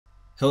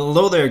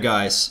Hello there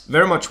guys,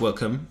 very much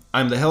welcome.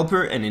 I'm the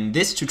helper, and in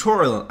this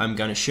tutorial I'm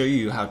gonna show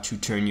you how to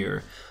turn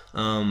your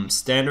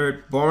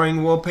standard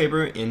boring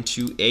wallpaper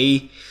into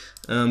a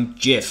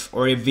GIF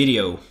or a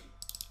video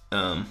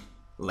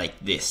like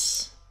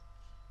this.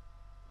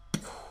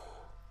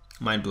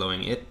 Mind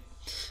blowing it.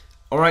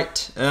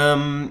 Alright,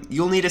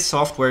 you'll need a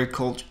software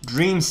called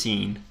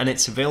Dreamscene, and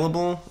it's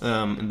available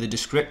in the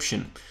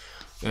description.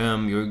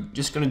 You're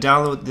just gonna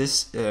download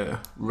this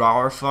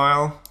RAR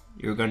file.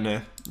 You're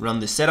gonna run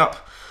the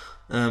setup,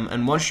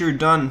 and once you're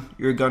done,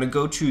 you're gonna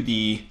go to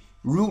the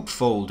root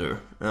folder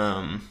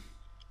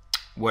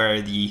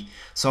where the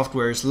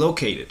software is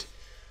located.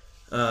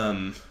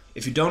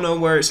 If you don't know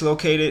where it's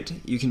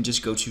located, you can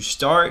just go to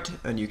Start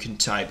and you can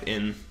type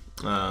in,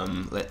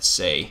 let's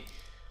say,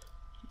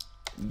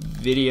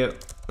 video.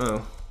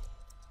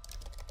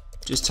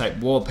 Just type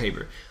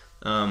wallpaper,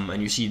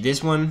 and you see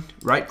this one.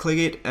 Right click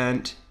it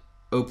and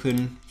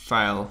open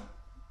file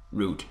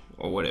root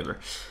or whatever.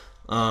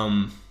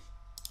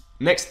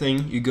 Next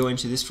thing, you go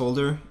into this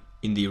folder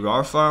in the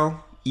RAR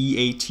file,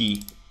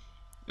 EAT,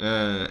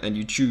 and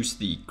you choose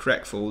the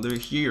crack folder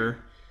here,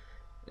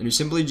 and you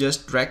simply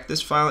just drag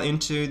this file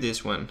into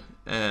this one.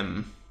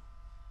 Then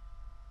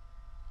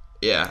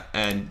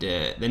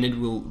it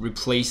will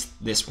replace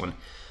this one,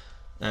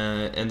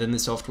 and then the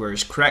software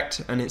is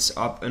cracked and it's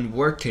up and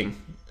working.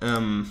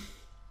 So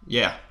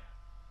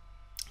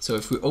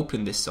if we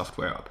open this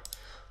software up,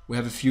 we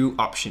have a few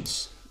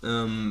options.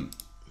 One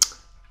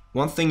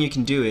thing you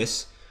can do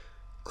is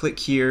click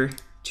here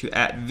to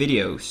add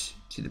videos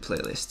to the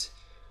playlist.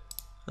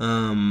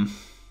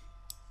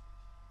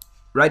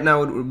 Right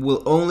now it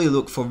will only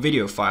look for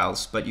video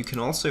files, but you can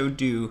also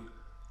do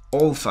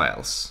all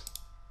files.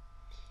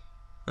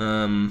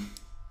 And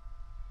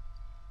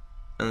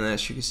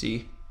as you can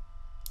see,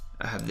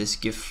 I have this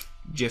GIF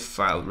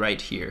file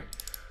right here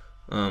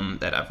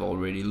that I've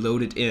already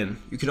loaded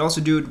in. You can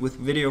also do it with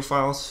video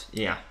files,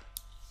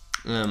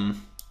 and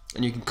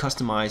you can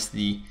customize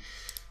the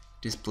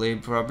display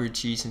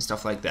properties and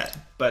stuff like that,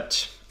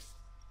 but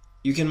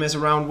you can mess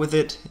around with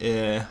it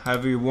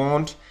however you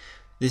want.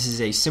 This is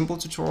a simple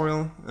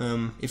tutorial.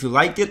 If you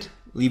liked it,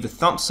 leave a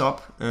thumbs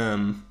up,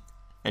 and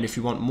if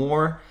you want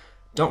more,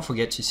 don't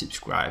forget to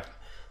subscribe.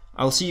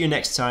 I'll see you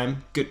next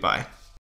time. Goodbye.